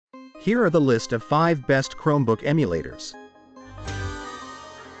Here are the list of 5 best Chromebook emulators.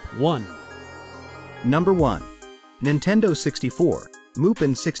 1. Number 1. Nintendo 64,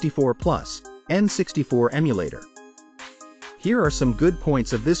 Mupen 64 Plus, N64 Emulator. Here are some good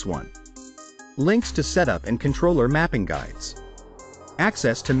points of this one. Links to setup and controller mapping guides.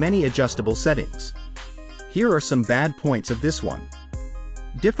 Access to many adjustable settings. Here are some bad points of this one.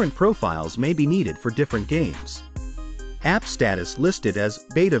 Different profiles may be needed for different games. App status listed as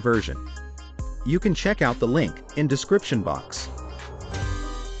beta version. You can check out the link in description box.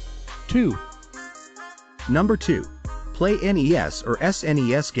 2. Number 2. Play NES or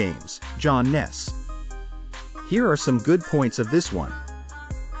SNES games, John NESS. Here are some good points of this one.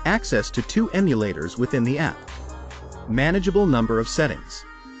 Access to 2 emulators within the app. Manageable number of settings.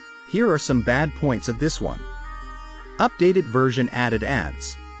 Here are some bad points of this one. Updated version added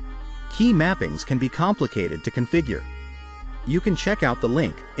ads. Key mappings can be complicated to configure. You can check out the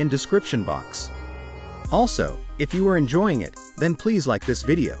link in description box. Also, if you are enjoying it, then please like this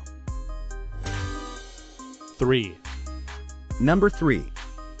video. 3. Number 3.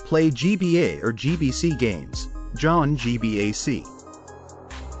 Play GBA or GBC games, John GBAC.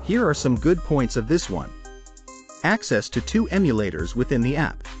 Here are some good points of this one. Access to 2 emulators within the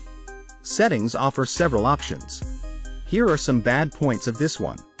app. Settings offer several options. Here are some bad points of this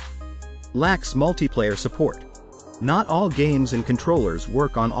one. Lacks multiplayer support. Not all games and controllers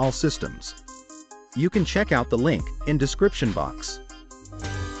work on all systems. You can check out the link in description box.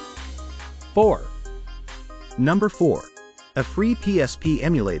 4. Number 4. A free PSP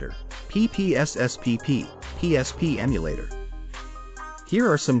emulator, PPSSPP, PSP emulator. Here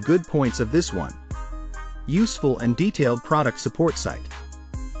are some good points of this one. Useful and detailed product support site.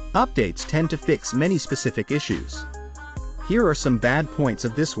 Updates tend to fix many specific issues. Here are some bad points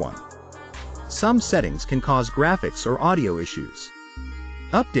of this one. Some settings can cause graphics or audio issues.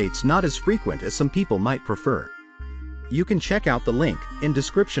 Updates not as frequent as some people might prefer. You can check out the link in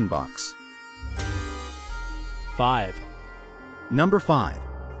description box. 5. Number 5.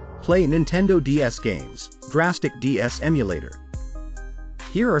 Play Nintendo DS games, DraStic DS emulator.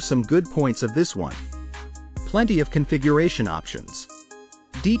 Here are some good points of this one. Plenty of configuration options.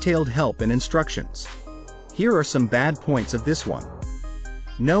 Detailed help and instructions. Here are some bad points of this one.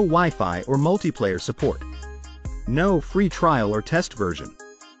 No Wi-Fi or multiplayer support. No free trial or test version.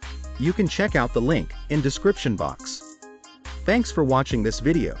 You can check out the link in description box. Thanks for watching this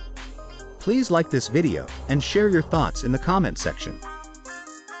video. Please like this video and share your thoughts in the comment section.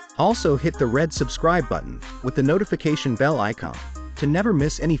 Also hit the red subscribe button with the notification bell icon to never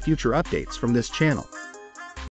miss any future updates from this channel.